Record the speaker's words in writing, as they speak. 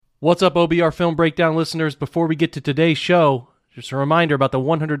What's up, OBR Film Breakdown listeners? Before we get to today's show, just a reminder about the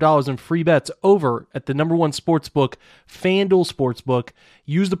 $100 in free bets over at the number one sportsbook, FanDuel Sportsbook.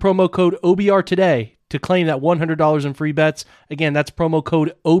 Use the promo code OBR today to claim that $100 in free bets. Again, that's promo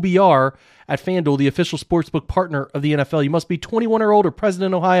code OBR at FanDuel, the official sportsbook partner of the NFL. You must be 21 or older, present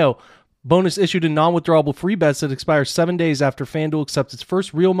in Ohio. Bonus issued in non-withdrawable free bets that expires 7 days after FanDuel accepts its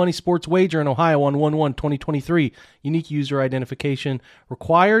first real money sports wager in Ohio on 1/1/2023. Unique user identification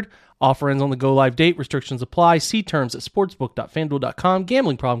required. Offer ends on the go-live date. Restrictions apply. See terms at sportsbook.fanduel.com.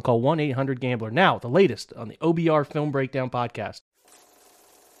 Gambling problem, call 1-800-GAMBLER. Now, the latest on the OBR Film Breakdown podcast.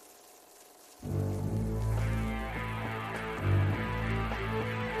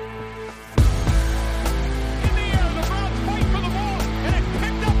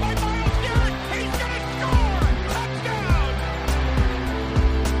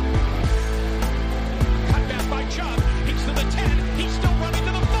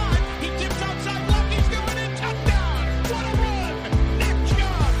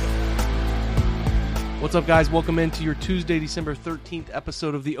 What's up, guys? Welcome into your Tuesday, December 13th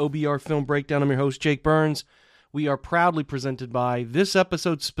episode of the OBR Film Breakdown. I'm your host, Jake Burns. We are proudly presented by this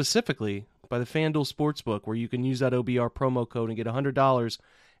episode specifically by the FanDuel Sportsbook, where you can use that OBR promo code and get $100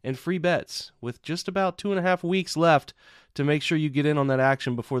 in free bets with just about 2.5 weeks left to make sure you get in on that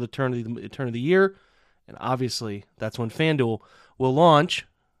action before the turn of the year. And obviously, that's when FanDuel will launch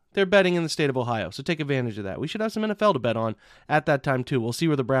their betting in the state of Ohio, so take advantage of that. We should have some NFL to bet on at that time, too. We'll see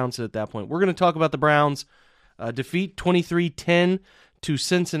where the Browns sit at that point. We're going to talk about the Browns' defeat 23-10 to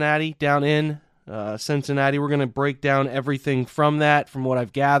Cincinnati down in Cincinnati. We're going to break down everything from that, from what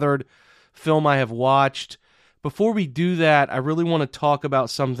I've gathered, film I have watched. Before we do that, I really want to talk about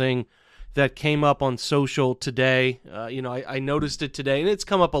something that came up on social today. I noticed it today, and it's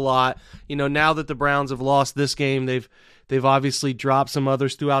come up a lot. Now that the Browns have lost this game, they've obviously dropped some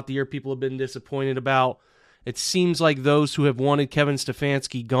others throughout the year people have been disappointed about. It seems like those who have wanted Kevin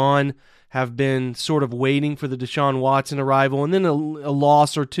Stefanski gone have been sort of waiting for the Deshaun Watson arrival and then a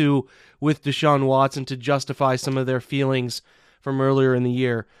loss or two with Deshaun Watson to justify some of their feelings from earlier in the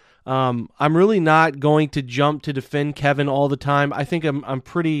year. I'm really not going to jump to defend Kevin all the time. I think I'm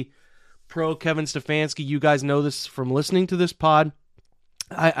pretty pro Kevin Stefanski. You guys know this from listening to this pod.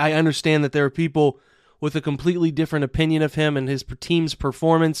 I understand that there are people with a completely different opinion of him and his team's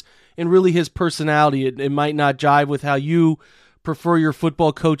performance and really his personality. It might not jive with how you prefer your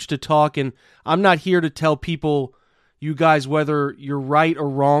football coach to talk, and I'm not here to tell you guys, whether you're right or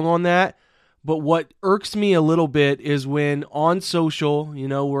wrong on that. But what irks me a little bit is when on social,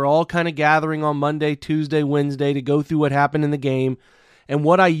 we're all kind of gathering on Monday, Tuesday, Wednesday to go through what happened in the game. And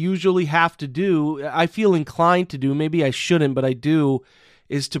what I usually have to do, I feel inclined to do, maybe I shouldn't, but I do,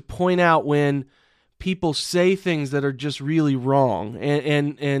 is to point out when people say things that are just really wrong.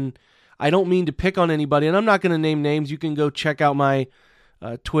 And I don't mean to pick on anybody, and I'm not going to name names. You can go check out my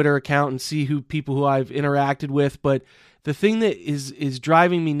Twitter account and see people who I've interacted with. But the thing that is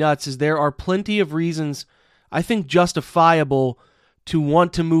driving me nuts is there are plenty of reasons, I think justifiable, to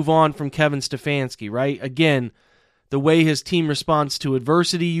want to move on from Kevin Stefanski, right? Again, the way his team responds to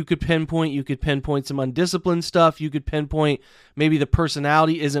adversity, you could pinpoint some undisciplined stuff. You could pinpoint maybe the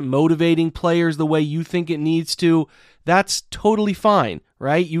personality isn't motivating players the way you think it needs to. That's totally fine,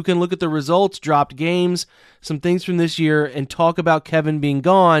 right? You can look at the results, dropped games, some things from this year, and talk about Kevin being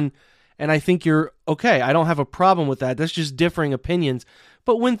gone, and I think you're okay. I don't have a problem with that. That's just differing opinions.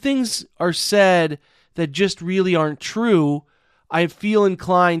 But when things are said that just really aren't true, I feel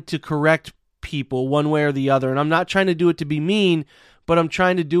inclined to correct people one way or the other. And I'm not trying to do it to be mean, but I'm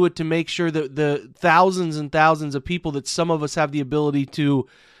trying to do it to make sure that the thousands and thousands of people that some of us have the ability to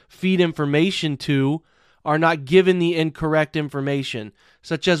feed information to are not given the incorrect information,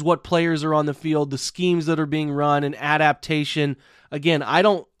 such as what players are on the field, the schemes that are being run, and adaptation. Again,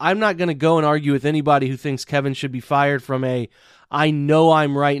 I'm not going to go and argue with anybody who thinks Kevin should be fired from I know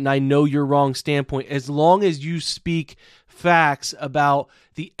I'm right and I know you're wrong standpoint, as long as you speak facts about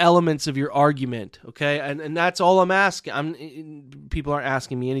the elements of your argument, okay? And that's all I'm asking. People aren't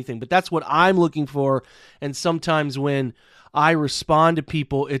asking me anything, but that's what I'm looking for. And sometimes when I respond to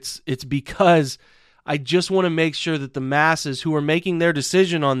people, it's because I just want to make sure that the masses who are making their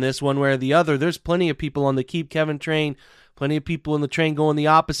decision on this one way or the other, there's plenty of people on the Keep Kevin train, plenty of people in the train going the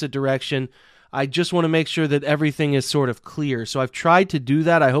opposite direction. I just want to make sure that everything is sort of clear. So I've tried to do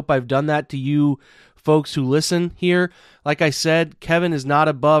that. I hope I've done that to you folks who listen here. Like I said, Kevin is not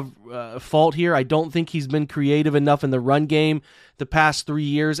above fault here. I don't think he's been creative enough in the run game the past 3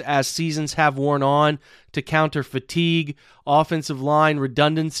 years as seasons have worn on to counter fatigue, offensive line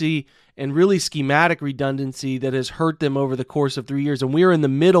redundancy, and really schematic redundancy that has hurt them over the course of 3 years. And we are in the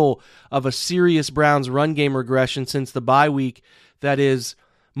middle of a serious Browns run game regression since the bye week that is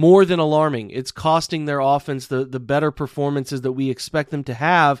more than alarming. It's costing their offense the better performances that we expect them to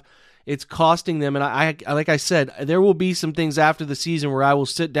have. It's costing them, and I like I said, there will be some things after the season where I will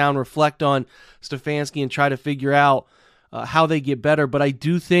sit down, reflect on Stefanski, and try to figure out how they get better. But I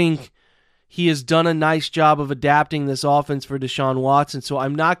do think he has done a nice job of adapting this offense for Deshaun Watson, so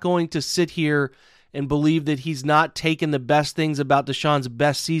I'm not going to sit here and believe that he's not taken the best things about Deshaun's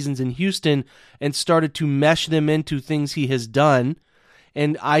best seasons in Houston and started to mesh them into things he has done.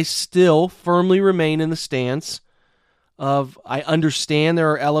 And I still firmly remain in the stance of, I understand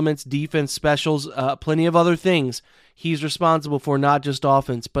there are elements, defense, specials, plenty of other things he's responsible for, not just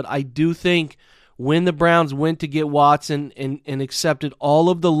offense. But I do think when the Browns went to get Watson and accepted all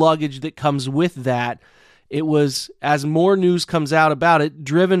of the luggage that comes with that, it was, as more news comes out about it,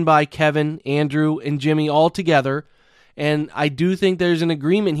 driven by Kevin, Andrew, and Jimmy all together. And I do think there's an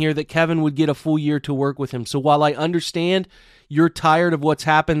agreement here that Kevin would get a full year to work with him. So while I understand you're tired of what's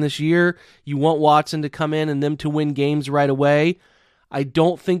happened this year, you want Watson to come in and them to win games right away, I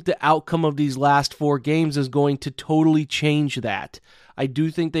don't think the outcome of these last 4 games is going to totally change that. I do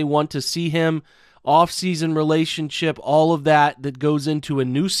think they want to see him, off-season relationship, all of that goes into a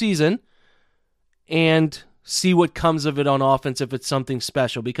new season, and see what comes of it on offense if it's something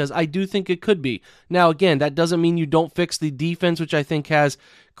special, because I do think it could be. Now, again, that doesn't mean you don't fix the defense, which I think has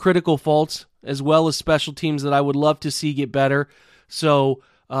critical faults, as well as special teams that I would love to see get better. So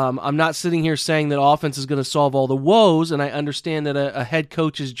I'm not sitting here saying that offense is going to solve all the woes, and I understand that a head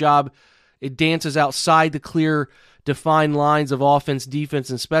coach's job, it dances outside the clear, defined lines of offense, defense,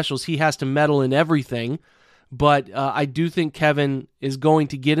 and specials. He has to meddle in everything, but I do think Kevin is going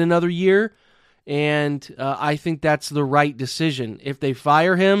to get another year, and I think that's the right decision. If they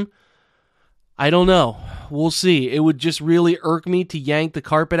fire him, I don't know. We'll see. It would just really irk me to yank the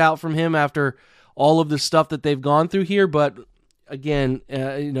carpet out from him after all of the stuff that they've gone through here. But again,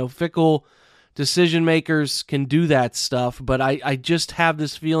 fickle decision makers can do that stuff. But I just have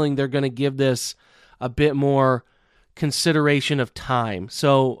this feeling they're going to give this a bit more consideration of time.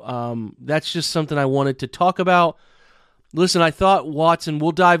 So that's just something I wanted to talk about. Listen, I thought Watson,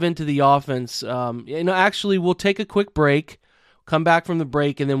 we'll dive into the offense. Actually, we'll take a quick break, come back from the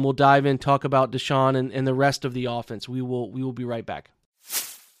break, and then we'll dive in, talk about Deshaun and the rest of the offense. We will be right back.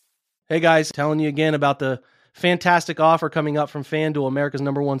 Hey guys, telling you again about the fantastic offer coming up from FanDuel, America's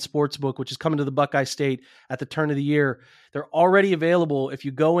 #1 sportsbook, which is coming to the Buckeye State at the turn of the year. They're already available. If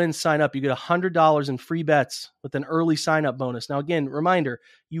you go in, sign up, you get $100 in free bets with an early sign-up bonus. Now again, reminder,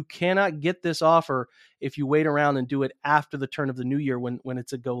 you cannot get this offer if you wait around and do it after the turn of the new year when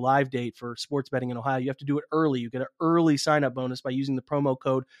it's a go-live date for sports betting in Ohio. You have to do it early. You get an early sign-up bonus by using the promo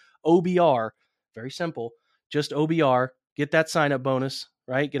code OBR. Very simple. Just OBR. Get that sign-up bonus,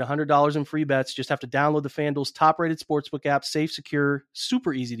 right? Get $100 in free bets. Just have to download the FanDuel's top-rated sportsbook app. Safe, secure,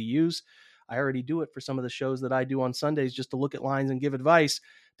 super easy to use. I already do it for some of the shows that I do on Sundays just to look at lines and give advice.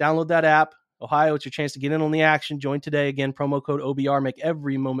 Download that app. Ohio, it's your chance to get in on the action. Join today. Again, promo code OBR. Make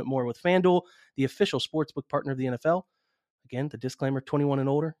every moment more with FanDuel, the official sportsbook partner of the NFL. Again, the disclaimer, 21 and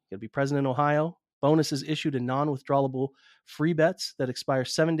older. You got to be present in Ohio. Bonuses issued in non-withdrawable free bets that expire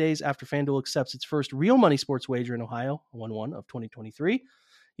 7 days after FanDuel accepts its first real money sports wager in Ohio, 1/1 of 2023.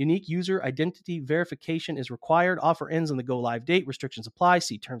 Unique user identity verification is required. Offer ends on the go-live date. Restrictions apply.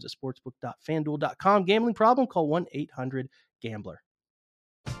 See terms at sportsbook.fanduel.com. Gambling problem? Call 1-800-GAMBLER.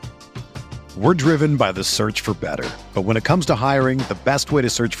 We're driven by the search for better. But when it comes to hiring, the best way to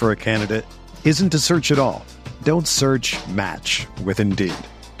search for a candidate isn't to search at all. Don't search, match with Indeed.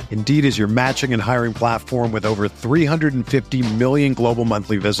 Indeed is your matching and hiring platform with over 350 million global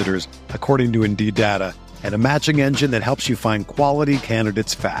monthly visitors, according to Indeed data, and a matching engine that helps you find quality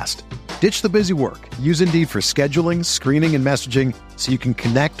candidates fast. Ditch the busy work. Use Indeed for scheduling, screening, and messaging so you can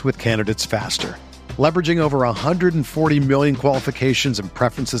connect with candidates faster. Leveraging over 140 million qualifications and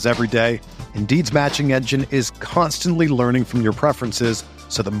preferences every day, Indeed's matching engine is constantly learning from your preferences,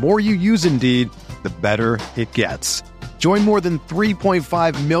 so the more you use Indeed, the better it gets. Join more than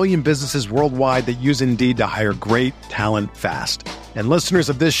 3.5 million businesses worldwide that use Indeed to hire great talent fast. And listeners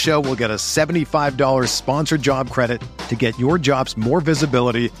of this show will get a $75 sponsored job credit to get your jobs more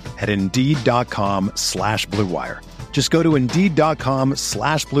visibility at Indeed.com/Blue Wire. Just go to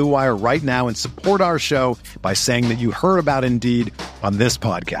Indeed.com/Blue Wire right now and support our show by saying that you heard about Indeed on this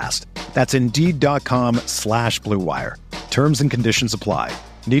podcast. That's Indeed.com/Blue Wire. Terms and conditions apply.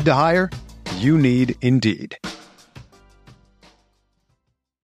 Need to hire? You need Indeed.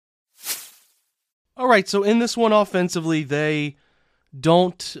 All right, so in this one offensively, they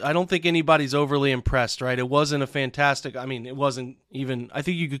I don't think anybody's overly impressed, right? It wasn't a fantastic, it wasn't even, I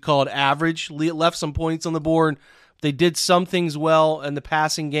think you could call it average. Left some points on the board. They did some things well in the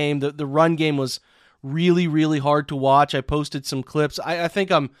passing game. The run game was really, really hard to watch. I posted some clips. I think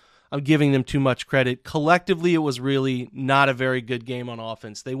I'm giving them too much credit. Collectively, it was really not a very good game on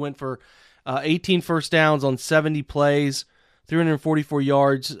offense. They went for 18 first downs on 70 plays, 344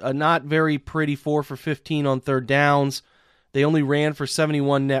 yards, not very pretty 4 for 15 on third downs. They only ran for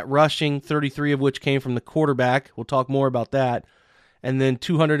 71 net rushing, 33 of which came from the quarterback. We'll talk more about that. And then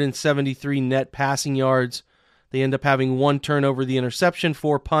 273 net passing yards. They end up having 1 turnover, the interception,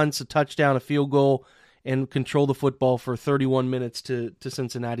 4 punts, a touchdown, a field goal, and control the football for 31 minutes to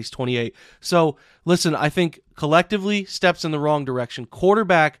Cincinnati's 28. So, listen, I think collectively steps in the wrong direction.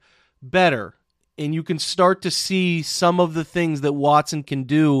 Quarterback, better. And you can start to see some of the things that Watson can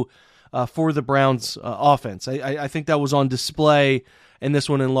do for the Browns offense. I think that was on display in this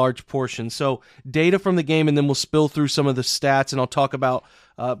one in large portions. So data from the game, and then we'll spill through some of the stats, and I'll talk about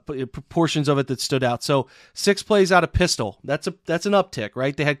portions of it that stood out. So 6 plays out of pistol. That's an uptick,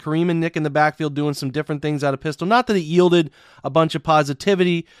 right? They had Kareem and Nick in the backfield doing some different things out of pistol. Not that it yielded a bunch of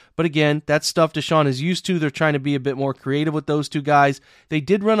positivity, but again, that's stuff Deshaun is used to. They're trying to be a bit more creative with those two guys. They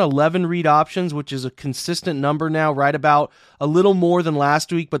did run 11 read options, which is a consistent number now, right about a little more than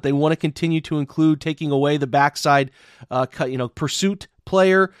last week, but they want to continue to include taking away the backside pursuit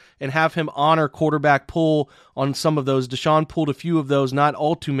player and have him honor quarterback pull on some of those. Deshaun pulled a few of those, not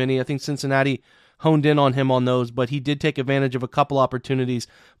all too many. I think Cincinnati honed in on him on those, but he did take advantage of a couple opportunities.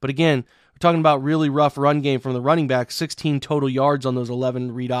 But again, we're talking about really rough run game from the running back, 16 total yards on those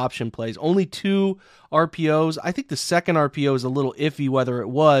 11 read option plays. Only 2 RPOs. I think the second RPO is a little iffy whether it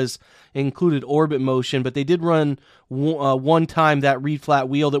was. It included orbit motion, but they did run one time that read flat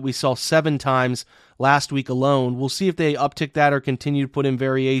wheel that we saw 7 times last week alone. We'll see if they uptick that or continue to put in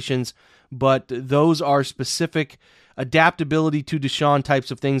variations, but those are specific adaptability to Deshaun types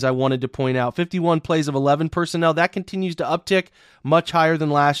of things I wanted to point out. 51 plays of 11 personnel, that continues to uptick much higher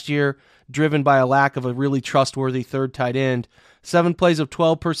than last year, driven by a lack of a really trustworthy third tight end. 7 plays of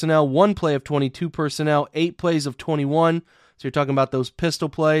 12 personnel, 1 play of 22 personnel, 8 plays of 21. So you're talking about those pistol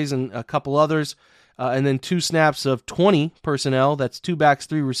plays and a couple others. And then 2 snaps of 20 personnel, that's 2 backs,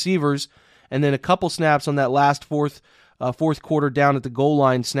 3 receivers. And then a couple snaps on that last fourth quarter down at the goal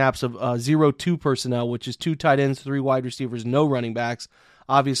line, snaps of 0-2 personnel, which is 2 tight ends, 3 wide receivers, no running backs,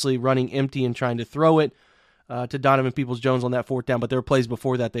 obviously running empty and trying to throw it to Donovan Peoples-Jones on that 4th down, but there were plays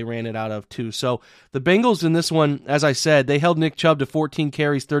before that they ran it out of too. So the Bengals in this one, as I said, they held Nick Chubb to 14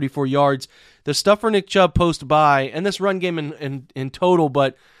 carries, 34 yards. The stuff for Nick Chubb post-bye, and this run game in total,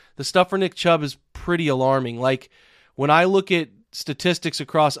 but the stuff for Nick Chubb is pretty alarming. Like, when I look at statistics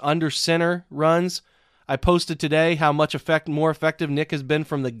across under center runs, I posted today how much more effective Nick has been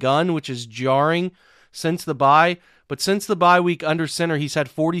from the gun, which is jarring since the bye. But since the bye week under center, he's had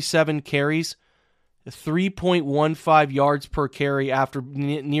 47 carries, 3.15 yards per carry after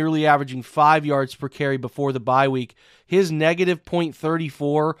nearly averaging 5 yards per carry before the bye week. His negative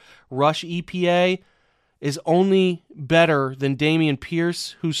 .34 rush EPA is only better than Dameon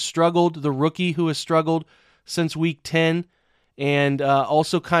Pierce, who's struggled, the rookie who has struggled since week 10. And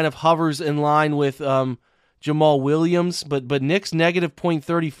also kind of hovers in line with Jamal Williams. But Nick's negative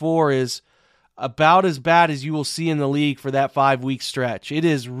 .34 is about as bad as you will see in the league for that 5-week stretch. It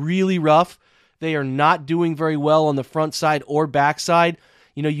is really rough. They are not doing very well on the front side or backside.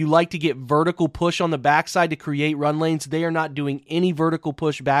 You know, you like to get vertical push on the backside to create run lanes. They are not doing any vertical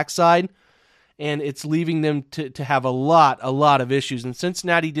push backside, and it's leaving them to have a lot of issues. And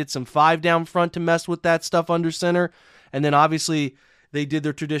Cincinnati did some 5 down front to mess with that stuff under center. And then obviously they did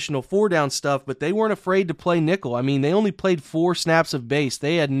their traditional 4-down stuff, but they weren't afraid to play nickel. I mean, they only played 4 snaps of base.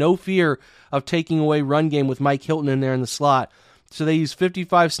 They had no fear of taking away run game with Mike Hilton in there in the slot. So they used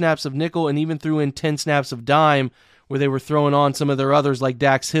 55 snaps of nickel and even threw in 10 snaps of dime, where they were throwing on some of their others like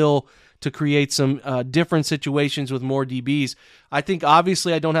Dax Hill to create some different situations with more DBs. I think,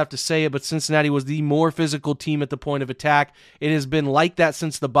 obviously, I don't have to say it, but Cincinnati was the more physical team at the point of attack. It has been like that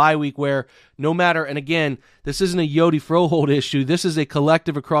since the bye week, where no matter, and again, this isn't a Yodi Froholt issue, this is a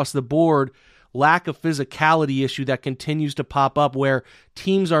collective across the board lack of physicality issue that continues to pop up, where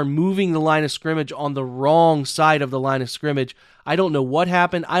teams are moving the line of scrimmage on the wrong side of the line of scrimmage. I don't know what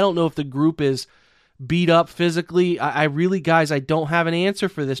happened. I don't know if the group is beat up physically. I really, guys, I don't have an answer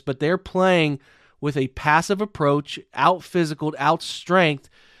for this, but they're playing with a passive approach, out-physicaled, out-strength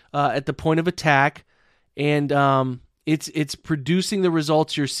at the point of attack, and it's producing the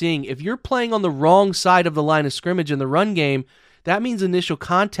results you're seeing. If you're playing on the wrong side of the line of scrimmage in the run game, That means initial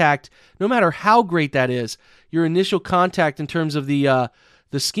contact, no matter how great that is, your initial contact in terms of the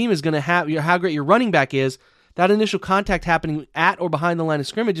scheme is going to have how great your running back is. That initial contact happening at or behind the line of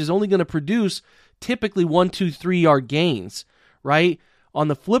scrimmage is only going to produce typically 1, 2, 3 yard gains, right? On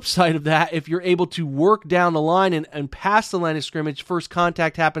the flip side of that, if you're able to work down the line and past the line of scrimmage, first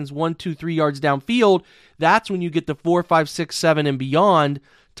contact happens 1, 2, 3 yards downfield, that's when you get the 4, 5, 6, 7 and beyond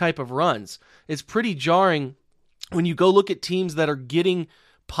type of runs. It's pretty jarring when you go look at teams that are getting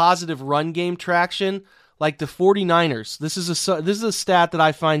positive run game traction, like the 49ers. This is a stat that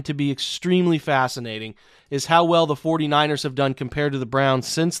I find to be extremely fascinating, is how well the 49ers have done compared to the Browns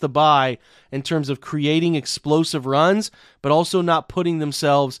since the bye in terms of creating explosive runs, but also not putting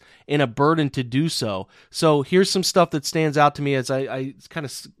themselves in a burden to do so. So here's some stuff that stands out to me as I kind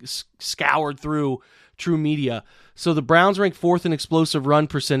of scoured through True Media. So the Browns rank 4th in explosive run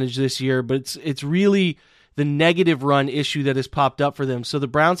percentage this year, but it's really the negative run issue that has popped up for them. So the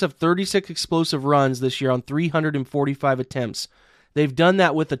Browns have 36 explosive runs this year on 345 attempts. They've done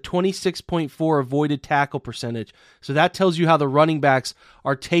that with a 26.4 avoided tackle percentage. So that tells you how the running backs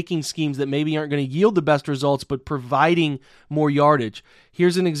are taking schemes that maybe aren't going to yield the best results, but providing more yardage.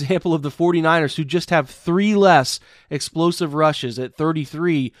 Here's an example of the 49ers, who just have 3 less explosive rushes at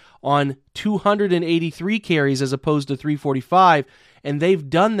 33 on 283 carries as opposed to 345. And they've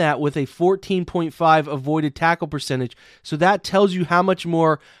done that with a 14.5 avoided tackle percentage. So that tells you how much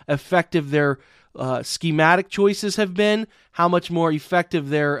more effective their schematic choices have been, how much more effective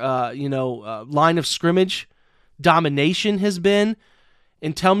their line of scrimmage domination has been.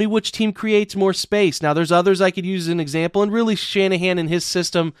 And tell me which team creates more space. Now, there's others I could use as an example, and really Shanahan and his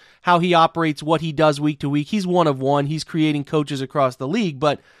system, how he operates, what he does week to week. He's one of one. He's creating coaches across the league,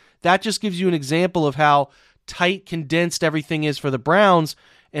 but that just gives you an example of how tight, condensed everything is for the Browns,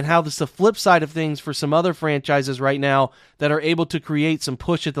 and how this is the flip side of things for some other franchises right now that are able to create some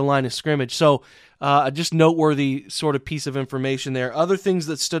push at the line of scrimmage. So just noteworthy sort of piece of information there. Other things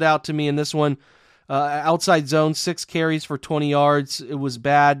that stood out to me in this one, outside zone, 6 carries for 20 yards. It was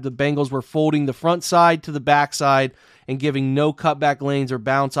bad. The Bengals were folding the front side to the back side and giving no cutback lanes or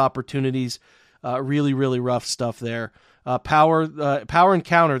bounce opportunities. Really, really rough stuff there. Power and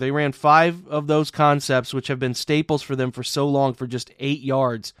counter, they ran 5 of those concepts, which have been staples for them for so long, for just 8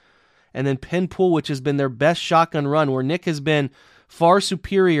 yards. And then pin pull, which has been their best shotgun run, where Nick has been far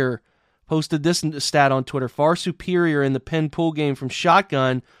superior, posted this stat on Twitter, far superior in the pin pull game from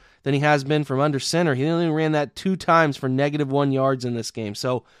shotgun than he has been from under center. He only ran that 2 times for -1 yards in this game.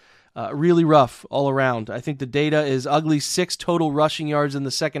 So really rough all around. I think the data is ugly. 6 total rushing yards in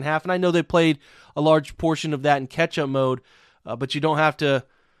the second half, and I know they played a large portion of that in catch-up mode, but you don't have to,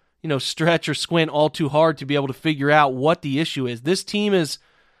 stretch or squint all too hard to be able to figure out what the issue is. This team is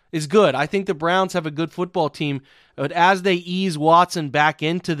good. I think the Browns have a good football team, but as they ease Watson back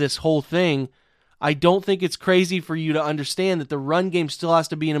into this whole thing, I don't think it's crazy for you to understand that the run game still has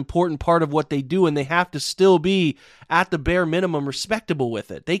to be an important part of what they do, and they have to still be, at the bare minimum, respectable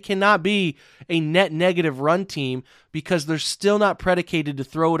with it. They cannot be a net negative run team because they're still not predicated to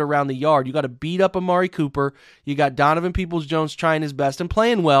throw it around the yard. You got to beat up Amari Cooper. You got Donovan Peoples-Jones trying his best and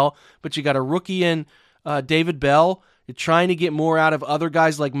playing well, but you got a rookie in David Bell. You're trying to get more out of other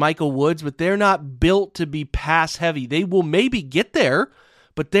guys like Michael Woods, but they're not built to be pass heavy. They will maybe get there,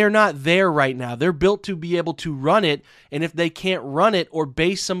 but they're not there right now. They're built to be able to run it, and if they can't run it or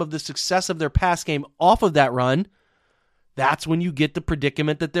base some of the success of their pass game off of that run, that's when you get the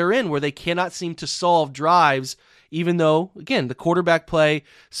predicament that they're in, where they cannot seem to solve drives, even though, again, the quarterback play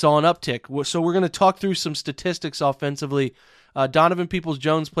saw an uptick. So we're going to talk through some statistics offensively. Donovan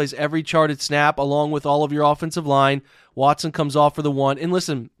Peoples-Jones plays every charted snap along with all of your offensive line. Watson comes off for the 1. And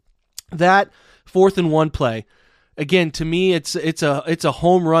listen, that 4th and 1 play, again, to me, it's a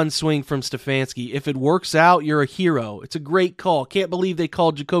home run swing from Stefanski. If it works out, you're a hero. It's a great call. Can't believe they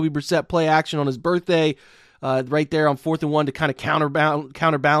called Jacoby Brissett play action on his birthday right there on 4th and 1 to kind of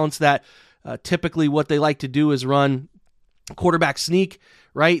counterbalance that. Typically, what they like to do is run quarterback sneak,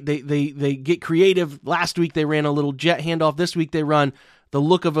 right? They get creative. Last week, they ran a little jet handoff. This week, they run the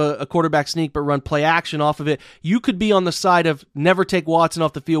look of a quarterback sneak, but run play action off of it. You could be on the side of never take Watson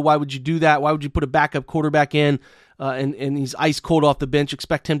off the field. Why would you do that? Why would you put a backup quarterback in and he's ice cold off the bench,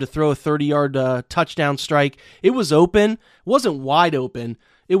 expect him to throw a 30-yard touchdown strike? It was open. It wasn't wide open.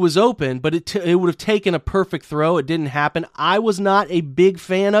 It was open, but it would have taken a perfect throw. It didn't happen. I was not a big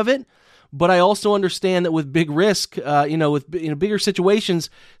fan of it, but I also understand that with big risk, with bigger situations,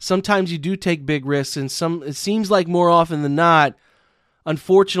 sometimes you do take big risks, and it seems like more often than not,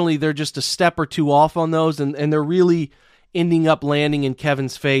 unfortunately, they're just a step or two off on those, and they're really ending up landing in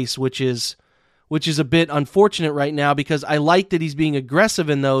Kevin's face, which is which is a bit unfortunate right now because I like that he's being aggressive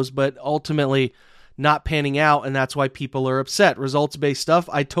in those, but ultimately not panning out, and that's why people are upset. Results-based stuff,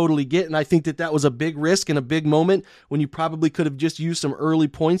 I totally get, and I think that was a big risk and a big moment when you probably could have just used some early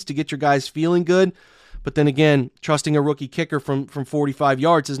points to get your guys feeling good. But then again, trusting a rookie kicker from 45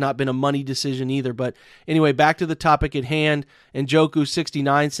 yards has not been a money decision either. But anyway, back to the topic at hand. Njoku,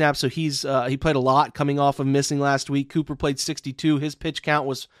 69 snaps, so he played a lot coming off of missing last week. Cooper played 62. His pitch count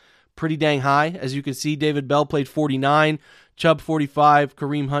was pretty dang high. As you can see, David Bell played 49, Chubb 45,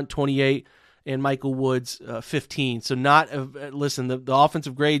 Kareem Hunt 28, and Michael Woods 15. So listen, the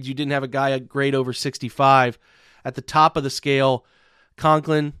offensive grades, you didn't have a guy a grade over 65. At the top of the scale,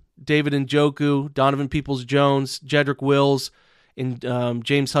 Conklin, David Njoku, Donovan Peoples-Jones, Jedrick Wills, and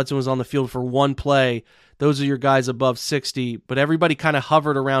James Hudson was on the field for one play. Those are your guys above 60. But everybody kind of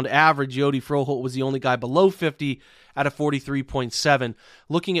hovered around average. Yodi Froholt was the only guy below 50 at a 43.7.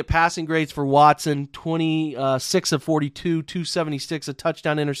 Looking at passing grades for Watson, 26 of 42, 276, a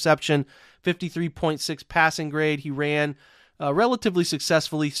touchdown interception, 53.6 passing grade. He ran relatively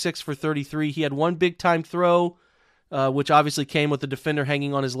successfully, 6 for 33. He had one big-time throw, which obviously came with the defender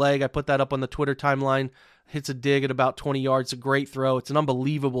hanging on his leg. I put that up on the Twitter timeline. Hits a dig at about 20 yards. A great throw. It's an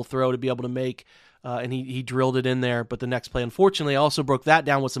unbelievable throw to be able to make, and he drilled it in there. But the next play, unfortunately, I also broke that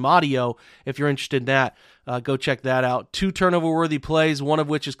down with some audio. If you're interested in that, go check that out. 2 turnover-worthy plays, one of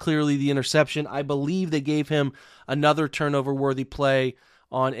which is clearly the interception. I believe they gave him another turnover-worthy play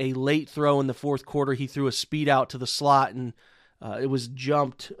on a late throw in the fourth quarter. He threw a speed out to the slot, and it was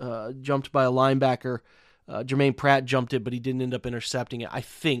jumped by a linebacker. Jermaine Pratt jumped it, but he didn't end up intercepting it, I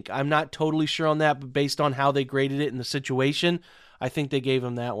think. I'm not totally sure on that, but based on how they graded it in the situation, I think they gave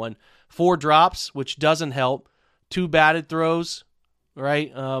him that one. 4 drops, which doesn't help. 2 batted throws,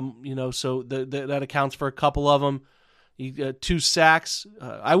 right? So that accounts for a couple of them. 2 sacks.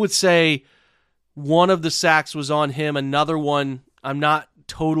 I would say one of the sacks was on him. Another one, I'm not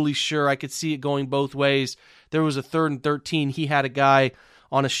totally sure. I could see it going both ways. There was a 3rd and 13. He had a guy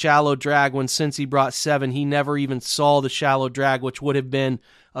on a shallow drag when Cincy brought 7. He never even saw the shallow drag, which would have been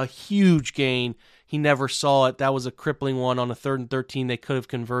a huge gain. He never saw it. That was a crippling one on a 3rd and 13 they could have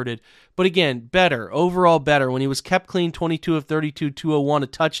converted. But again, better. Overall better. When he was kept clean, 22 of 32, 201, a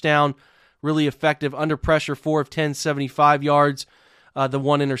touchdown. Really effective. Under pressure, 4 of 10, 75 yards. The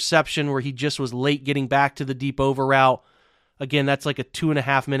one interception where he just was late getting back to the deep over route. Again, that's like a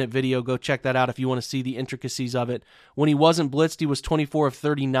 2.5-minute video. Go check that out if you want to see the intricacies of it. When he wasn't blitzed, he was 24 of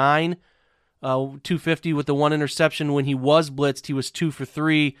 39, 250 with the one interception. When he was blitzed, he was 2 for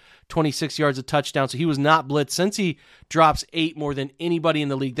 3, 26 yards, a touchdown. So he was not blitzed. Since he drops 8 more than anybody in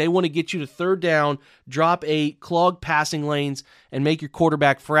the league, they want to get you to 3rd down, drop 8, clog passing lanes, and make your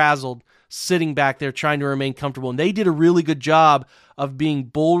quarterback frazzled, sitting back there trying to remain comfortable. And they did a really good job of being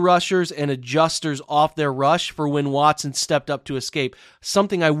bull rushers and adjusters off their rush for when Watson stepped up to escape.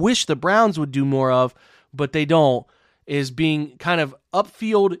 Something I wish the Browns would do more of, but they don't, is being kind of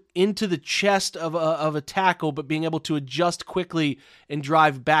upfield into the chest of a tackle, but being able to adjust quickly and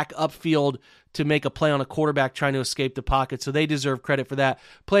drive back upfield to make a play on a quarterback trying to escape the pocket. So they deserve credit for that.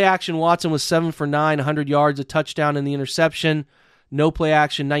 Play action, Watson was 7 for 9, 100 yards, a touchdown, and the interception. No play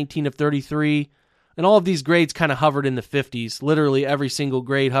action, 19 of 33. And all of these grades kind of hovered in the 50s. Literally every single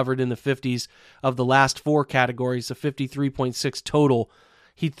grade hovered in the 50s of the last 4 categories, a 53.6 total.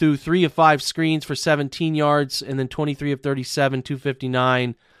 He threw 3 of 5 screens for 17 yards, and then 23 of 37,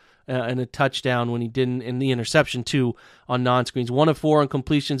 259, and a touchdown when he didn't, and the interception too on non-screens. 1 of 4 on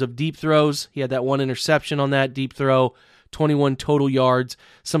completions of deep throws. He had that one interception on that deep throw, 21 total yards.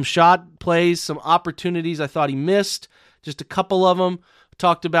 Some shot plays, some opportunities I thought he missed, just a couple of them.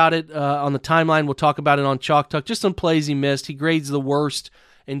 Talked about it on the timeline. We'll talk about it on Chalk Talk. Just some plays he missed. He grades the worst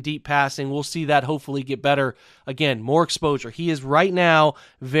in deep passing. We'll see that hopefully get better. Again, more exposure. He is right now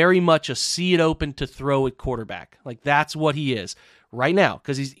very much a see it open to throw at quarterback. Like that's what he is right now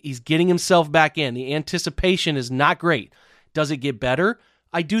because he's getting himself back in. The anticipation is not great. Does it get better?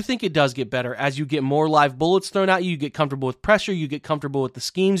 I do think it does get better. As you get more live bullets thrown at you, you get comfortable with pressure, you get comfortable with the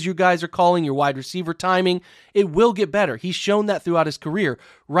schemes you guys are calling, your wide receiver timing. It will get better. He's shown that throughout his career.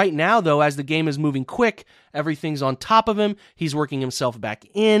 Right now, though, as the game is moving quick, everything's on top of him. He's working himself back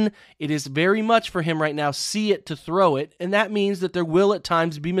in. It is very much for him right now, see it to throw it, and that means that there will at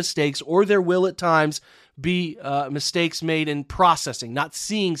times be mistakes, or there will at times be mistakes made in processing, not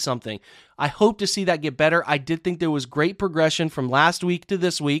seeing something. I hope to see that get better. I did think there was great progression from last week to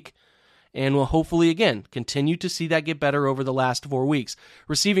this week, and we'll hopefully, again, continue to see that get better over the last 4 weeks.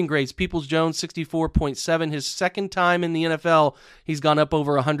 Receiving grades, Peoples-Jones, 64.7. His second time in the NFL, he's gone up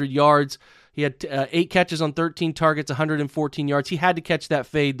over 100 yards. He had 8 catches on 13 targets, 114 yards. He had to catch that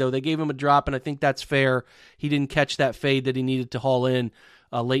fade, though. They gave him a drop, and I think that's fair. He didn't catch that fade that he needed to haul in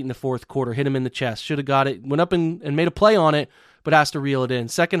late in the fourth quarter. Hit him in the chest. Should have got it. Went up and made a play on it, but has to reel it in.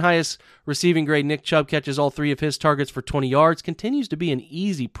 Second highest receiving grade, Nick Chubb catches all 3 of his targets for 20 yards. Continues to be an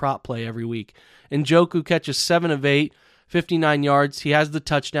easy prop play every week. Njoku catches 7 of 8, 59 yards. He has the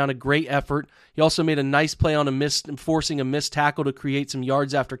touchdown, a great effort. He also made a nice play on forcing a missed tackle to create some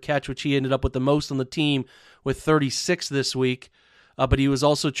yards after catch, which he ended up with the most on the team with 36 this week. But he was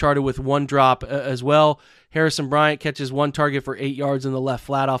also charted with 1 drop as well. Harrison Bryant catches 1 target for 8 yards in the left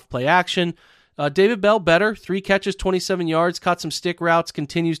flat off play action. David Bell, better. 3 catches, 27 yards, caught some stick routes,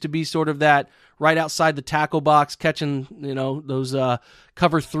 continues to be sort of that right outside the tackle box, catching, those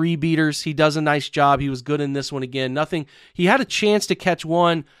cover 3 beaters. He does a nice job. He was good in this one again. He had a chance to catch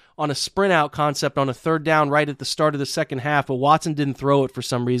one on a sprint out concept on a 3rd down right at the start of the second half, but Watson didn't throw it for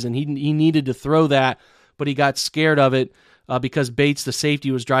some reason. He needed to throw that, but he got scared of it because Bates, the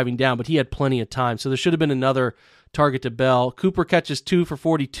safety, was driving down, but he had plenty of time. So there should have been another target to Bell. Cooper catches 2 for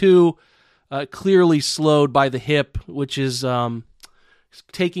 42. Clearly slowed by the hip, which is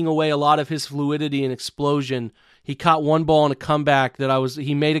taking away a lot of his fluidity and explosion. He caught 1 ball on a comeback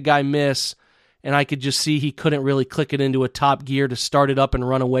he made a guy miss, and I could just see he couldn't really click it into a top gear to start it up and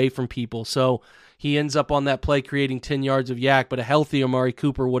run away from people. So he ends up on that play creating 10 yards of yak, but a healthy Amari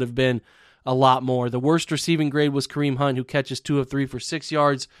Cooper would have been a lot more. The worst receiving grade was Kareem Hunt, who catches 2 of 3 for 6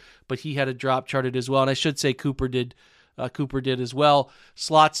 yards, but he had a drop charted as well. And I should say Cooper did as well.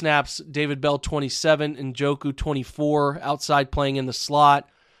 Slot snaps, David Bell 27, Njoku 24, outside playing in the slot.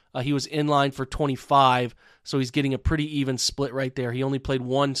 He was in line for 25, so he's getting a pretty even split right there. He only played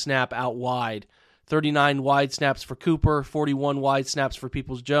 1 snap out wide. 39 wide snaps for Cooper, 41 wide snaps for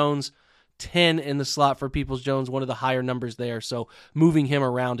Peoples-Jones, 10 in the slot for Peoples-Jones, one of the higher numbers there, so moving him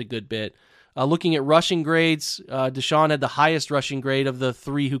around a good bit. Looking at rushing grades, Deshaun had the highest rushing grade of the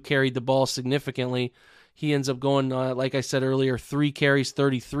 3 who carried the ball significantly. He ends up going, like I said earlier, 3 carries,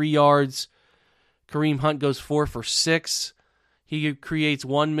 33 yards. Kareem Hunt goes 4 for 6. He creates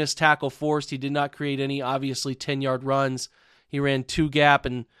 1 missed tackle forced. He did not create any, obviously, 10-yard runs. He ran 2 gap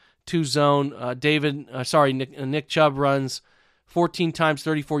and 2 zone. Nick Chubb runs 14 times,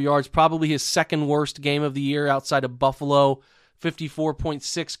 34 yards. Probably his second worst game of the year outside of Buffalo.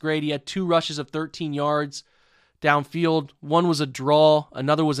 54.6 grade. He had 2 rushes of 13 yards downfield. 1 was a draw.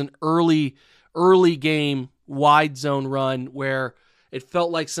 Another was an early game wide zone run where it felt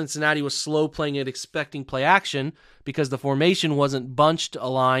like Cincinnati was slow playing it, expecting play action because the formation wasn't bunched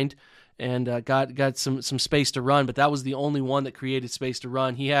aligned and got some space to run, but that was the only one that created space to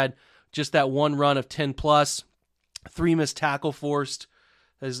run. He had just that 1 run of 10 plus, 3 missed tackle forced.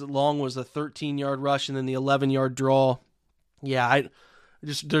 As long was the 13-yard rush and then the 11-yard draw. Yeah,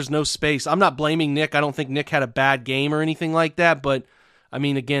 there's no space. I'm not blaming Nick. I don't think Nick had a bad game or anything like that, but I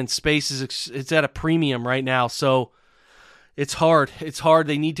mean, again, space it's at a premium right now, so it's hard. It's hard.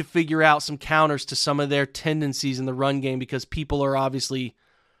 They need to figure out some counters to some of their tendencies in the run game because people are obviously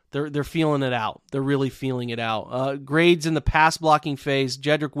they're feeling it out. They're really feeling it out. Grades in the pass blocking phase: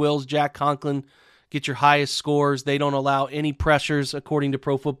 Jedrick Wills, Jack Conklin get your highest scores. They don't allow any pressures according to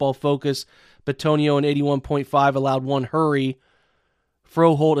Pro Football Focus. Batonio an 81.5 allowed 1 hurry.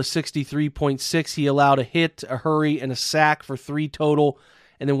 Froholt a 63.6. He allowed a hit, a hurry, and a sack for 3 total.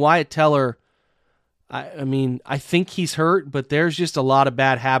 And then Wyatt Teller, I think he's hurt, but there's just a lot of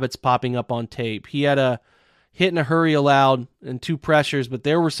bad habits popping up on tape. He had a hit and a hurry allowed and 2 pressures, but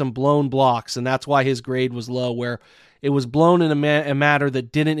there were some blown blocks, and that's why his grade was low, where it was blown in a matter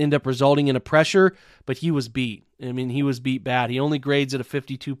that didn't end up resulting in a pressure, but he was beat. I mean, he was beat bad. He only grades at a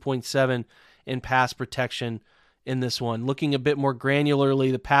 52.7 in pass protection in this one. Looking a bit more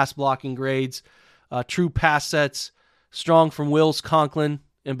granularly, the pass blocking grades, true pass sets, strong from Wills, Conklin,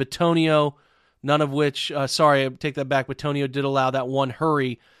 and Batonio, none of which, I take that back, Batonio did allow that 1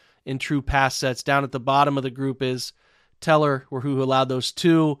 hurry in true pass sets. Down at the bottom of the group is Teller, who allowed those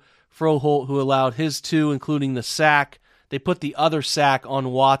 2, Froholt, who allowed his 2, including the sack. They put the other sack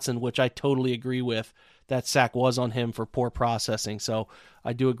on Watson, which I totally agree with. That sack was on him for poor processing, so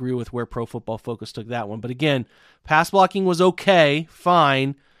I do agree with where Pro Football Focus took that one. But again, pass blocking was okay,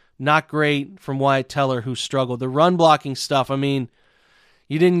 fine, not great from Wyatt Teller, who struggled. The run blocking stuff, I mean,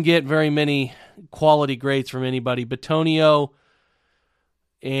 you didn't get very many quality grades from anybody. Batonio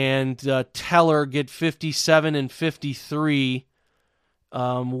and Teller get 57 and 53.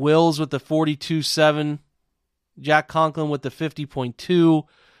 Wills with the 42.7. Jack Conklin with the 50.2.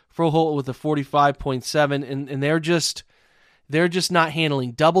 Froholt with the 45.7. And they're just not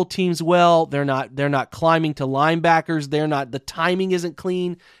handling double teams well. They're not climbing to linebackers. The timing isn't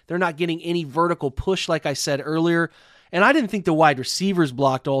clean. They're not getting any vertical push, like I said earlier. And I didn't think the wide receivers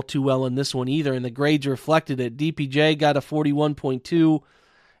blocked all too well in this one either, and the grades reflected it. DPJ got a 41.2,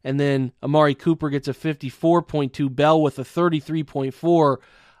 and then Amari Cooper gets a 54.2, Bell with a 33.4.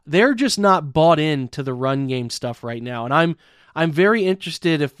 They're just not bought into the run game stuff right now, and I'm very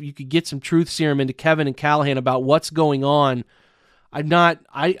interested if you could get some truth serum into Kevin and Callahan about what's going on.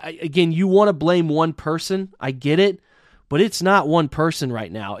 Again, you want to blame one person. I get it, but it's not one person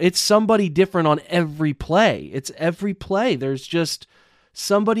right now. It's somebody different on every play. It's every play. There's just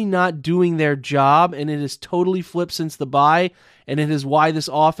somebody not doing their job, and it is totally flipped since the bye, and it is why this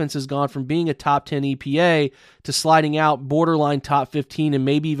offense has gone from being a top 10 EPA to sliding out borderline top 15 and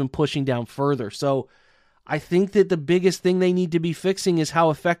maybe even pushing down further. So I think that the biggest thing they need to be fixing is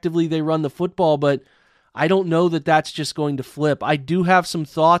how effectively they run the football, but I don't know that that's just going to flip. I do have some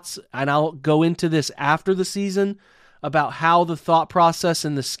thoughts, and I'll go into this after the season, about how the thought process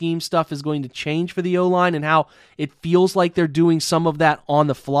and the scheme stuff is going to change for the O-line and how it feels like they're doing some of that on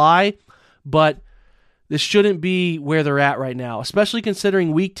the fly, but this shouldn't be where they're at right now, especially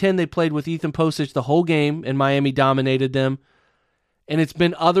considering Week 10 they played with Ethan Posich the whole game, and Miami dominated them, and it's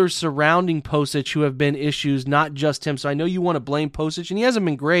been others surrounding Posich who have been issues, not just him. So I know you want to blame Posich, and he hasn't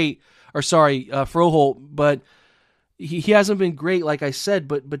been great, Froholt, but he hasn't been great, like I said,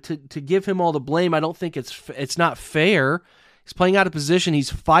 but to give him all the blame, I don't think it's not fair. He's playing out of position.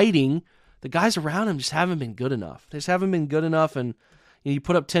 He's fighting. The guys around him just haven't been good enough. They just haven't been good enough, and you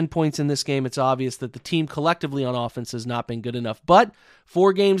put up 10 points in this game, it's obvious that the team collectively on offense has not been good enough. But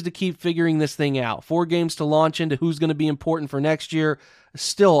 4 games to keep figuring this thing out. 4 games to launch into who's going to be important for next year.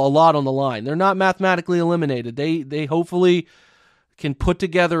 Still a lot on the line. They're not mathematically eliminated. They hopefully can put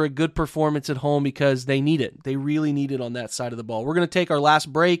together a good performance at home because they need it. They really need it on that side of the ball. We're going to take our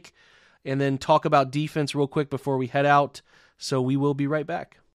last break and then talk about defense real quick before we head out. So we will be right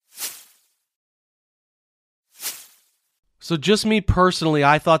back. So just me personally,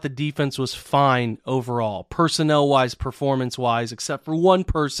 I thought the defense was fine overall, personnel-wise, performance-wise, except for one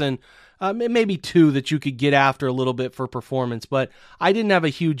person, maybe 2 that you could get after a little bit for performance, but I didn't have a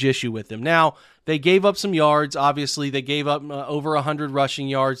huge issue with them. Now, they gave up some yards. Obviously, they gave up over 100 rushing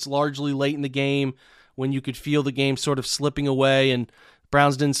yards, largely late in the game when you could feel the game sort of slipping away, and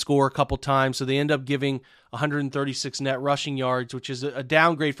Browns didn't score a couple times, so they end up giving 136 net rushing yards, which is a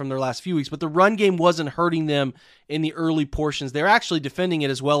downgrade from their last few weeks. But the run game wasn't hurting them in the early portions. They're actually defending it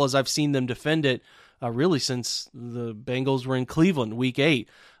as well as I've seen them defend it really since the Bengals were in Cleveland, Week 8.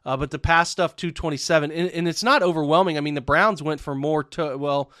 But the pass stuff, 227, and it's not overwhelming. I mean, the Browns went for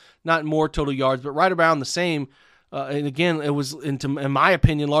not more total yards, but right around the same. And again, it was, in my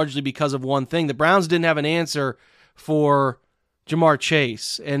opinion, largely because of one thing. The Browns didn't have an answer for Jamar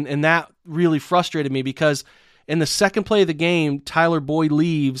Chase, and that really frustrated me because in the second play of the game, Tyler Boyd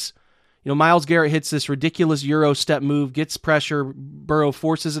leaves. Myles Garrett hits this ridiculous Euro step move, gets pressure, Burrow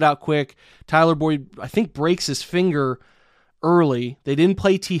forces it out quick. Tyler Boyd, I think, breaks his finger early. They didn't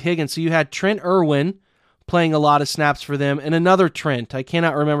play T. Higgins, so you had Trent Irwin playing a lot of snaps for them, and another Trent. I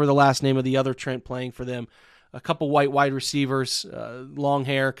cannot remember the last name of the other Trent playing for them. A couple white wide receivers, long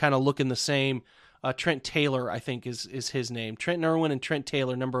hair, kind of looking the same. Trent Taylor, I think, is his name. Trent Irwin and Trent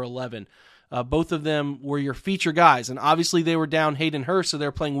Taylor, number 11. Both of them were your feature guys, and obviously they were down Hayden Hurst, so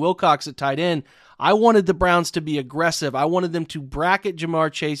they're playing Wilcox at tight end. I wanted the Browns to be aggressive. I wanted them to bracket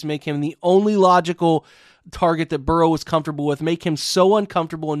Jamar Chase, make him the only logical target that Burrow was comfortable with, make him so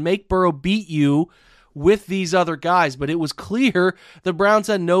uncomfortable, and make Burrow beat you with these other guys. But it was clear the Browns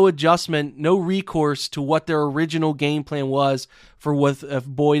had no adjustment, no recourse to what their original game plan was for if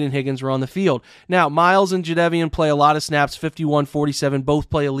Boyd and Higgins were on the field. Now, Miles and Jadeveon play a lot of snaps, 51-47. Both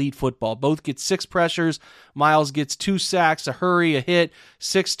play elite football. Both get 6 pressures. Miles gets 2 sacks, a hurry, a hit,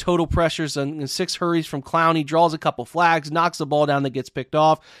 6 total pressures, and 6 hurries from Clowney. Draws a couple flags, knocks the ball down that gets picked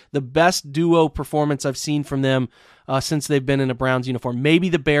off. The best duo performance I've seen from them since they've been in a Browns uniform. Maybe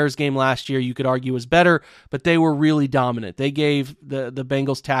the Bears game last year you could argue was better, but they were really dominant. They gave the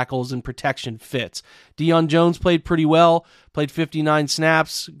Bengals tackles and protection fits. Deion Jones played pretty well, played 59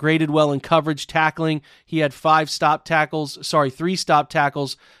 snaps, graded well in coverage, tackling. He had 3 stop tackles,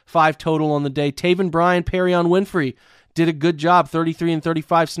 5 total on the day. Taven Bryan, Perrion Winfrey did a good job, 33 and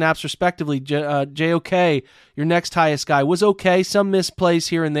 35 snaps respectively. JOK, your next highest guy, was okay. Some misplays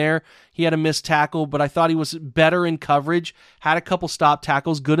here and there. He had a missed tackle, but I thought he was better in coverage, had a couple stop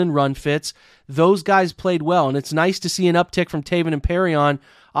tackles, good in run fits. Those guys played well, and it's nice to see an uptick from Taven and Perrion,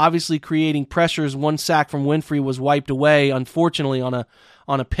 obviously creating pressures. 1 sack from Winfrey was wiped away, unfortunately, on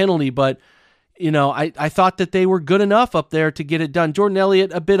a penalty, but I thought that they were good enough up there to get it done. Jordan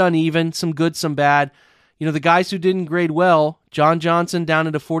Elliott, a bit uneven, some good, some bad. The guys who didn't grade well, John Johnson down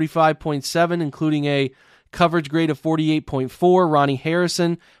at a 45.7, including a coverage grade of 48.4. Ronnie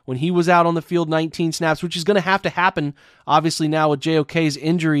Harrison, when he was out on the field, 19 snaps, which is going to happen. Obviously now with JOK's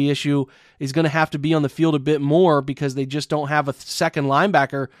injury issue, is going to have to be on the field a bit more because they just don't have a second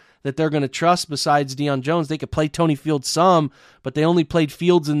linebacker that they're going to trust besides Deion Jones. They could play Tony Fields some, but they only played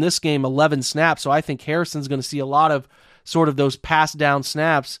Fields in this game 11 snaps, so I think Harrison's going to see a lot of sort of those pass down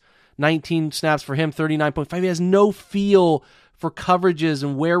snaps. 19 snaps for him, 39.5. He has no feel for coverages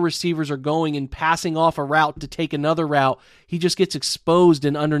and where receivers are going and passing off a route to take another route. He just gets exposed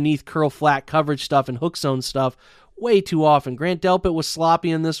in underneath curl flat coverage stuff and hook zone stuff way too often. Grant Delpit was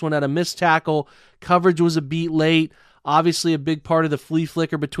sloppy in this one at a missed tackle. Coverage was a beat late. Obviously a big part of the flea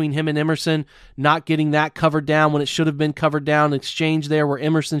flicker between him and Emerson, not getting that covered down when it should have been covered down. Exchange there where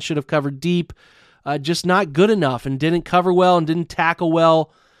Emerson should have covered deep. Just not good enough and didn't cover well and didn't tackle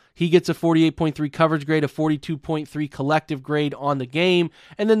well. He gets a 48.3 coverage grade, a 42.3 collective grade on the game.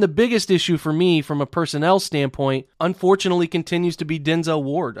 And then the biggest issue for me from a personnel standpoint, unfortunately, continues to be Denzel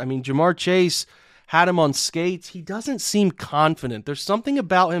Ward. I mean, Jamar Chase had him on skates. He doesn't seem confident. There's something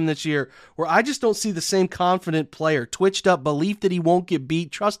about him this year where I just don't see the same confident player. Twitched up, belief that he won't get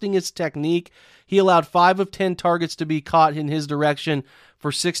beat, trusting his technique. He allowed 5 of 10 targets to be caught in his direction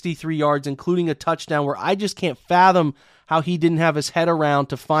for 63 yards, including a touchdown, where I just can't fathom how he didn't have his head around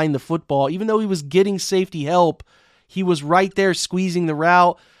to find the football. Even though he was getting safety help, he was right there squeezing the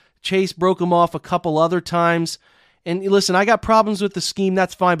route. Chase broke him off a couple other times. And listen, I got problems with the scheme,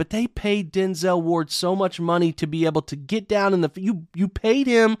 that's fine, but they paid Denzel Ward so much money to be able to get down in the... You paid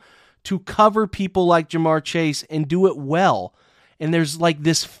him to cover people like Jamar Chase and do it well. And there's like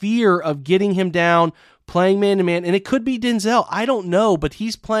this fear of getting him down, playing man-to-man, and it could be Denzel, I don't know, but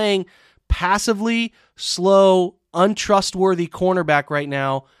he's playing passively, slow, untrustworthy cornerback right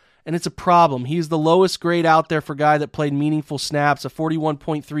now, and it's a problem. He's the lowest grade out there for a guy that played meaningful snaps, a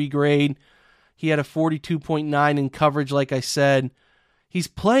 41.3 grade. He had a 42.9 in coverage, like I said. He's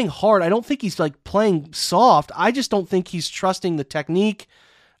playing hard. I don't think he's like playing soft. I just don't think he's trusting the technique.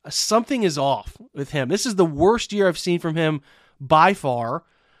 Something is off with him. This is the worst year I've seen from him by far,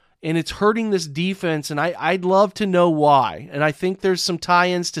 and it's hurting this defense, and I'd love to know why. And I think there's some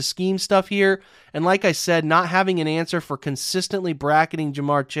tie-ins to scheme stuff here. And like I said, not having an answer for consistently bracketing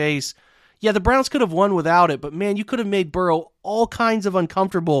Jamar Chase. Yeah, the Browns could have won without it, but man, you could have made Burrow all kinds of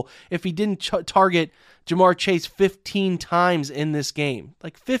uncomfortable if he didn't target Jamar Chase 15 times in this game.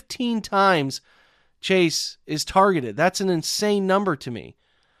 Like 15 times Chase is targeted. That's an insane number to me.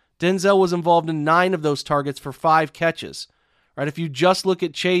 Denzel was involved in 9 of those targets for 5 catches. Right? If you just look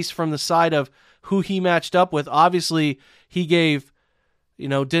at Chase from the side of who he matched up with, obviously he gave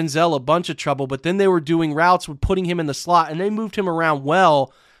Denzel a bunch of trouble, but then they were doing routes with putting him in the slot, and they moved him around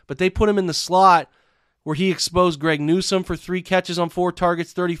well, but they put him in the slot where he exposed Greg Newsome for 3 catches on 4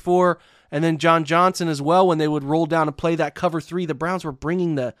 targets, 34, and then John Johnson as well when they would roll down and play that cover 3. The Browns were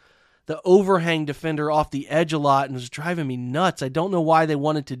bringing the overhang defender off the edge a lot, and it was driving me nuts. I don't know why they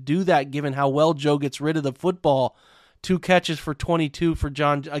wanted to do that given how well Joe gets rid of the football. 2 catches for 22 for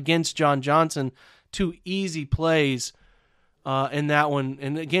against John Johnson. 2 easy plays in that one.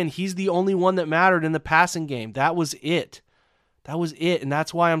 And again, he's the only one that mattered in the passing game. That was it. And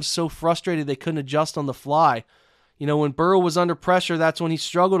that's why I'm so frustrated they couldn't adjust on the fly. When Burrow was under pressure, that's when he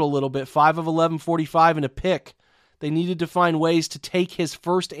struggled a little bit. 5 of 11, 45 and a pick. They needed to find ways to take his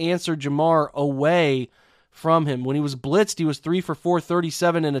first answer, Jamar, away from him. When he was blitzed, he was 3 for 4,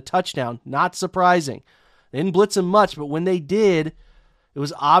 37 and a touchdown. Not surprising. They didn't blitz him much, but when they did, it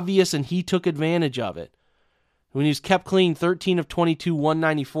was obvious and he took advantage of it. When he was kept clean, 13 of 22,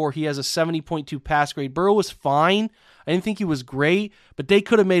 194, he has a 70.2 pass grade. Burrow was fine. I didn't think he was great, but they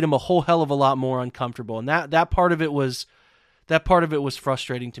could have made him a whole hell of a lot more uncomfortable. And that part of it was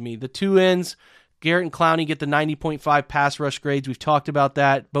frustrating to me. The 2 ends, Garrett and Clowney get the 90.5 pass rush grades. We've talked about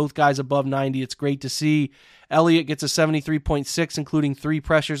that. Both guys above 90. It's great to see. Elliott gets a 73.6, including 3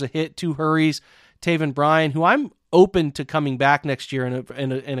 pressures, a hit, 2 hurries. Taven Bryan, who I'm open to coming back next year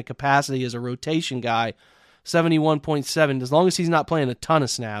in a capacity as a rotation guy, 71.7, as long as he's not playing a ton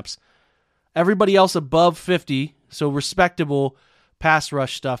of snaps. Everybody else above 50, so respectable pass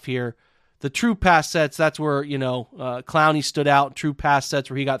rush stuff here. The true pass sets, that's where, Clowney stood out. True pass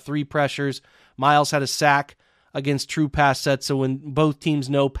sets where he got 3 pressures. Miles had a sack against true pass sets, so when both teams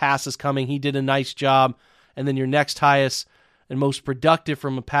know pass is coming, he did a nice job. And then your next highest and most productive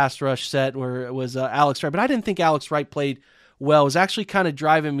from a pass rush set where it was Alex Wright. But I didn't think Alex Wright played well. It was actually kind of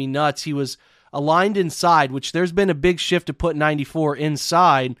driving me nuts. He was aligned inside, which there's been a big shift to put 94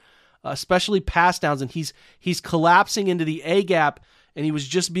 inside. especially pass downs, and he's collapsing into the A-gap, and he was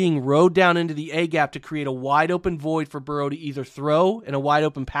just being rode down into the A-gap to create a wide-open void for Burrow to either throw in a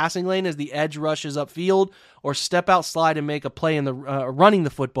wide-open passing lane as the edge rushes upfield or step out, slide, and make a play in the running the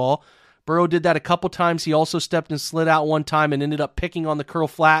football. Burrow did that a couple times. He also stepped and slid out one time and ended up picking on the curl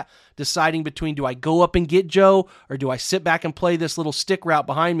flat, deciding between do I go up and get Joe or do I sit back and play this little stick route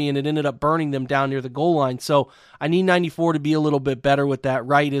behind me, and it ended up burning them down near the goal line. So I need 94 to be a little bit better with that.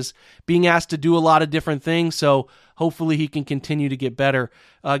 Wright is being asked to do a lot of different things, so hopefully he can continue to get better.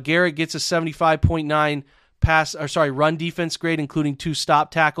 Garrett gets a 75.9 run defense grade, including 2 stop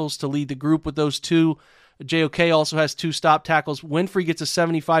tackles to lead the group with those 2. JOK also has 2 stop tackles. Winfrey gets a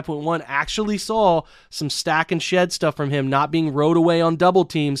 75.1. Actually saw some stack and shed stuff from him, not being rode away on double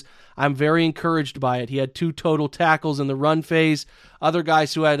teams. I'm very encouraged by it. He had 2 total tackles in the run phase. Other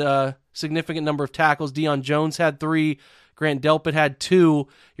guys who had a significant number of tackles, Deion Jones had 3. Grant Delpit had 2.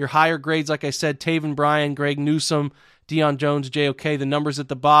 Your higher grades, like I said, Taven Bryan, Greg Newsome, Deion Jones, JOK. The numbers at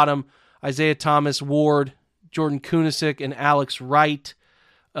the bottom, Isaiah Thomas, Ward, Jordan Kunasik, and Alex Wright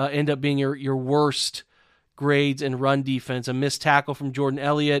end up being your worst grades and run defense. A missed tackle from Jordan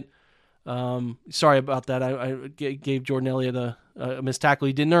Elliott. Sorry about that. I gave Jordan Elliott a missed tackle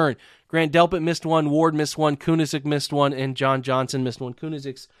he didn't earn. Grant Delpit missed 1, Ward missed 1, Kunasik missed 1, and John Johnson missed 1.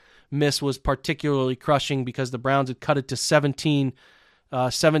 Kunasik's miss was particularly crushing because the Browns had cut it to 17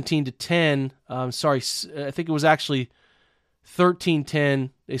 to 10. I think it was actually 13-10.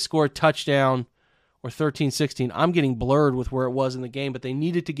 They scored a touchdown, or 13-16. I'm getting blurred with where it was in the game, but they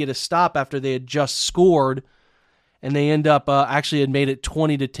needed to get a stop after they had just scored, and they end up actually had made it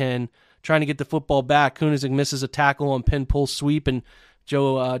 20-10, trying to get the football back. Kunasik misses a tackle on pin pull sweep, and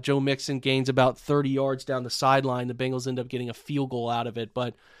Joe Mixon gains about 30 yards down the sideline. The Bengals end up getting a field goal out of it,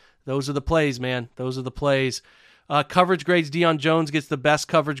 but those are the plays, man. Those are the plays. Coverage grades, Deion Jones gets the best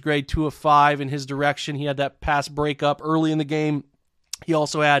coverage grade, 2 of 5 in his direction. He had that pass breakup early in the game. He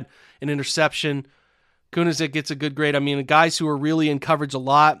also had an interception. Kunasik gets a good grade. I mean, the guys who are really in coverage a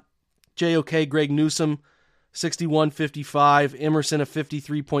lot, JOK, Greg Newsome, 61.55, Emerson, a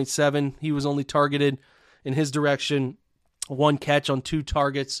 53.7. He was only targeted in his direction, 1 catch on 2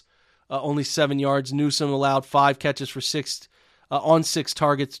 targets, only 7 yards. Newsome allowed 5 catches for 6 on 6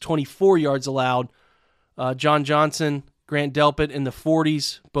 targets, 24 yards allowed. John Johnson, Grant Delpit in the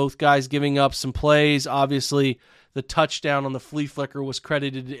 40s, both guys giving up some plays. Obviously, the touchdown on the flea flicker was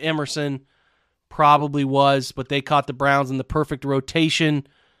credited to Emerson. Probably was, but they caught the Browns in the perfect rotation.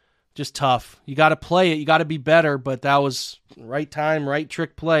 Just tough. You got to play it. You got to be better, but that was right time, right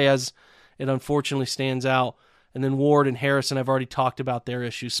trick play as it unfortunately stands out. And then Ward and Harrison, I've already talked about their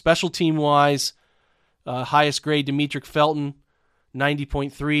issues. Special team-wise, highest grade, Demetric Felton,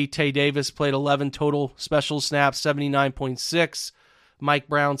 90.3. Tay Davis played 11 total special snaps, 79.6. Mike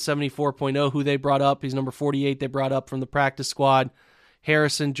Brown, 74.0, who they brought up. He's number 48 they brought up from the practice squad.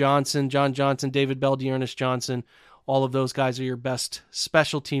 Harrison, Johnson, John Johnson, David Bell, Dearness Johnson, all of those guys are your best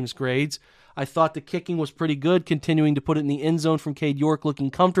special teams grades. I thought the kicking was pretty good, continuing to put it in the end zone from Cade York,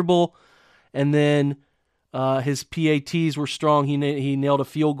 looking comfortable. And then his PATs were strong. He nailed a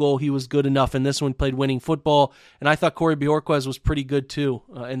field goal. He was good enough. And this one played winning football. And I thought Corey Bjorquez was pretty good too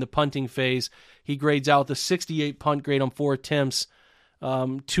in the punting phase. He grades out the 68 punt grade on 4 attempts,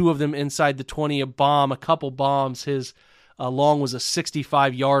 2 of them inside the 20, a couple bombs. His long was a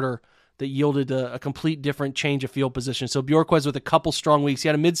 65-yarder that yielded a complete different change of field position. So Bjorquez with a couple strong weeks. He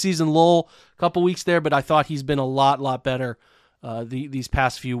had a midseason lull a couple weeks there, but I thought he's been a lot better these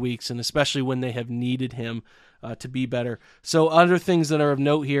past few weeks, and especially when they have needed him to be better. So other things that are of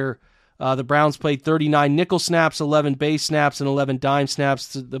note here, the Browns played 39 nickel snaps, 11 base snaps, and 11 dime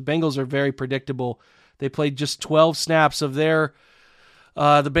snaps. The Bengals are very predictable. They played just 12 snaps of their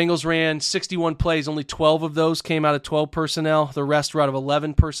the Bengals ran 61 plays. Only 12 of those came out of 12 personnel. The rest were out of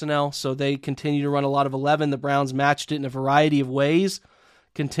 11 personnel, so they continue to run a lot of 11. The Browns matched it in a variety of ways,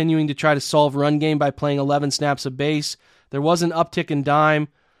 continuing to try to solve run game by playing 11 snaps of base. There was an uptick in dime.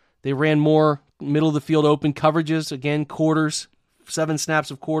 They ran more middle of the field open coverages, again, quarters, 7 snaps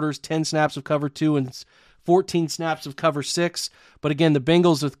of quarters, 10 snaps of cover 2, and 14 snaps of cover 6. But again, the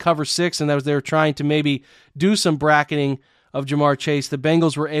Bengals with cover 6, and they were trying to maybe do some bracketing of Jamar Chase. The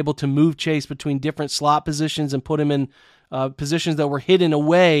Bengals were able to move Chase between different slot positions and put him in positions that were hidden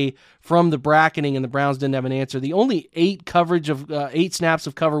away from the bracketing, and the Browns didn't have an answer. The only 8 snaps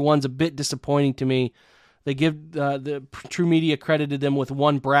of cover 1's a bit disappointing to me. They give the True Media credited them with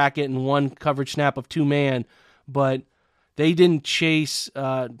 1 bracket and 1 coverage snap of 2-man, but they didn't chase,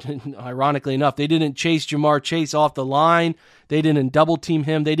 ironically enough, they didn't chase Jamar Chase off the line. They didn't double team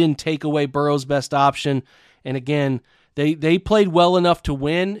him. They didn't take away Burrow's best option. And again, They played well enough to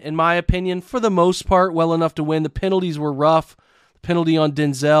win, in my opinion, for the most part, well enough to win. The penalties were rough. The penalty on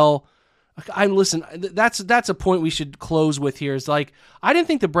Denzel. Listen, that's a point we should close with here. Is like, I didn't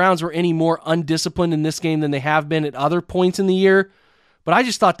think the Browns were any more undisciplined in this game than they have been at other points in the year, but I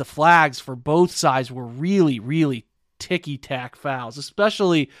just thought the flags for both sides were really, really ticky-tack fouls,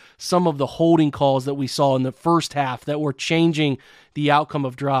 especially some of the holding calls that we saw in the first half that were changing the outcome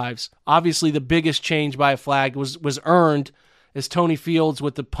of drives. Obviously, the biggest change by a flag was earned as Tony Fields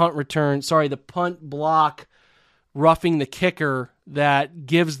with the punt block roughing the kicker that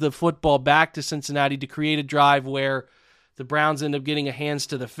gives the football back to Cincinnati to create a drive where the Browns end up getting a hands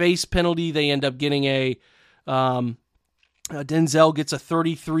to the face penalty. They end up getting Denzel gets a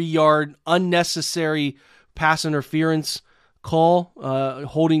 33-yard unnecessary pass interference call,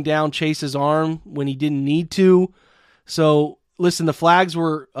 holding down Chase's arm when he didn't need to. So, listen, the flags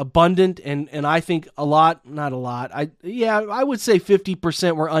were abundant, and I think I would say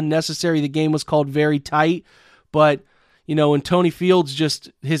 50% were unnecessary. The game was called very tight, but when Tony Fields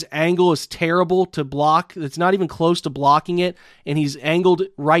his angle is terrible to block. It's not even close to blocking it, and he's angled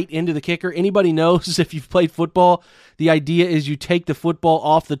right into the kicker. Anybody knows if you've played football, the idea is you take the football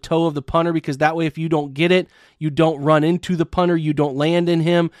off the toe of the punter because that way if you don't get it, you don't run into the punter, you don't land in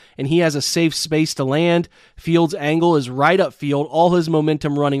him, and he has a safe space to land. Fields' angle is right upfield, all his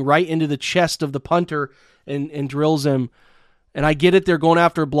momentum running right into the chest of the punter and drills him. And I get it, they're going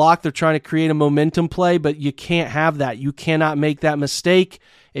after a block, they're trying to create a momentum play, but you can't have that. You cannot make that mistake.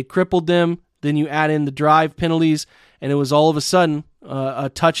 It crippled them. Then you add in the drive penalties, and it was all of a sudden a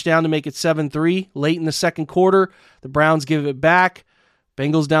touchdown to make it 7-3. Late in the second quarter, the Browns give it back.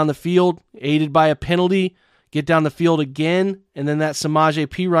 Bengals down the field, aided by a penalty, get down the field again, and then that Samaje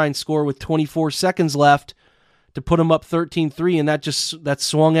Perine score with 24 seconds left to put them up 13-3, and that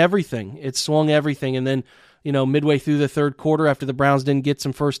swung everything. It swung everything, and then midway through the third quarter, after the Browns didn't get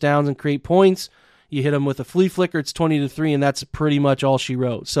some first downs and create points, you hit them with a flea flicker, it's 20-3, and that's pretty much all she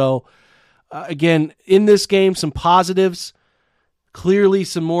wrote. So, again, in this game, some positives, clearly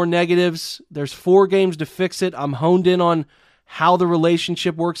some more negatives. There's 4 games to fix it. I'm honed in on how the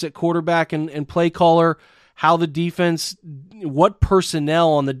relationship works at quarterback and play caller, how the defense, what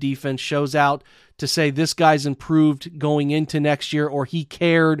personnel on the defense shows out to say this guy's improved going into next year or he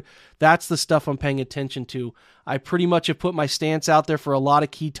cared. That's the stuff I'm paying attention to. I pretty much have put my stance out there for a lot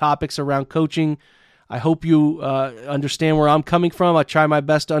of key topics around coaching. I hope you understand where I'm coming from. I try my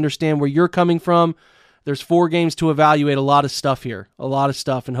best to understand where you're coming from. There's 4 games to evaluate a lot of stuff here,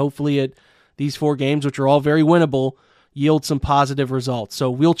 and hopefully these 4 games, which are all very winnable, yield some positive results. So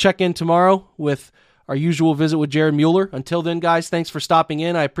we'll check in tomorrow with our usual visit with Jared Mueller. Until then, guys, thanks for stopping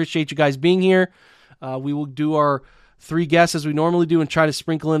in. I appreciate you guys being here. We will do our 3 guests as we normally do and try to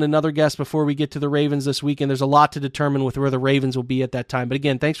sprinkle in another guest before we get to the Ravens this weekend. There's a lot to determine with where the Ravens will be at that time. But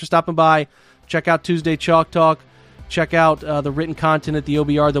again, thanks for stopping by. Check out Tuesday Chalk Talk. Check out the written content at the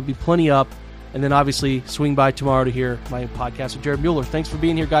OBR. There'll be plenty up. And then obviously swing by tomorrow to hear my podcast with Jared Mueller. Thanks for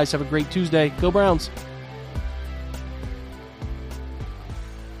being here, guys. Have a great Tuesday. Go Browns.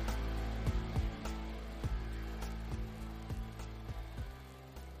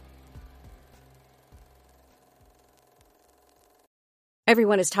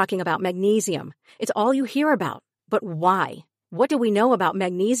 Everyone is talking about magnesium. It's all you hear about. But why? What do we know about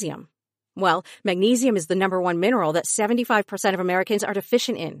magnesium? Well, magnesium is the #1 mineral that 75% of Americans are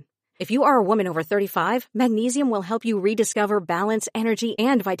deficient in. If you are a woman over 35, magnesium will help you rediscover balance, energy,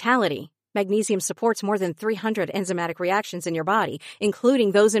 and vitality. Magnesium supports more than 300 enzymatic reactions in your body,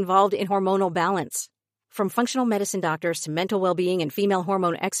 including those involved in hormonal balance. From functional medicine doctors to mental well-being and female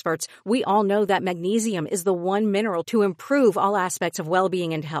hormone experts, we all know that magnesium is the one mineral to improve all aspects of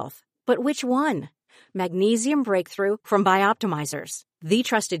well-being and health. But which one? Magnesium Breakthrough from Bioptimizers, the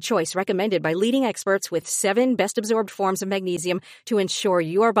trusted choice recommended by leading experts with 7 best-absorbed forms of magnesium to ensure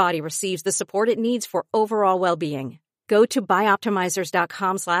your body receives the support it needs for overall well-being. Go to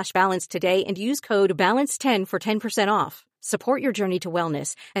bioptimizers.com/balance today and use code BALANCE10 for 10% off. Support your journey to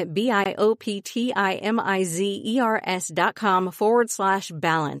wellness at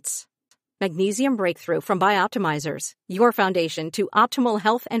bioptimizers.com/balance. Magnesium Breakthrough from Bioptimizers, your foundation to optimal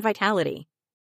health and vitality.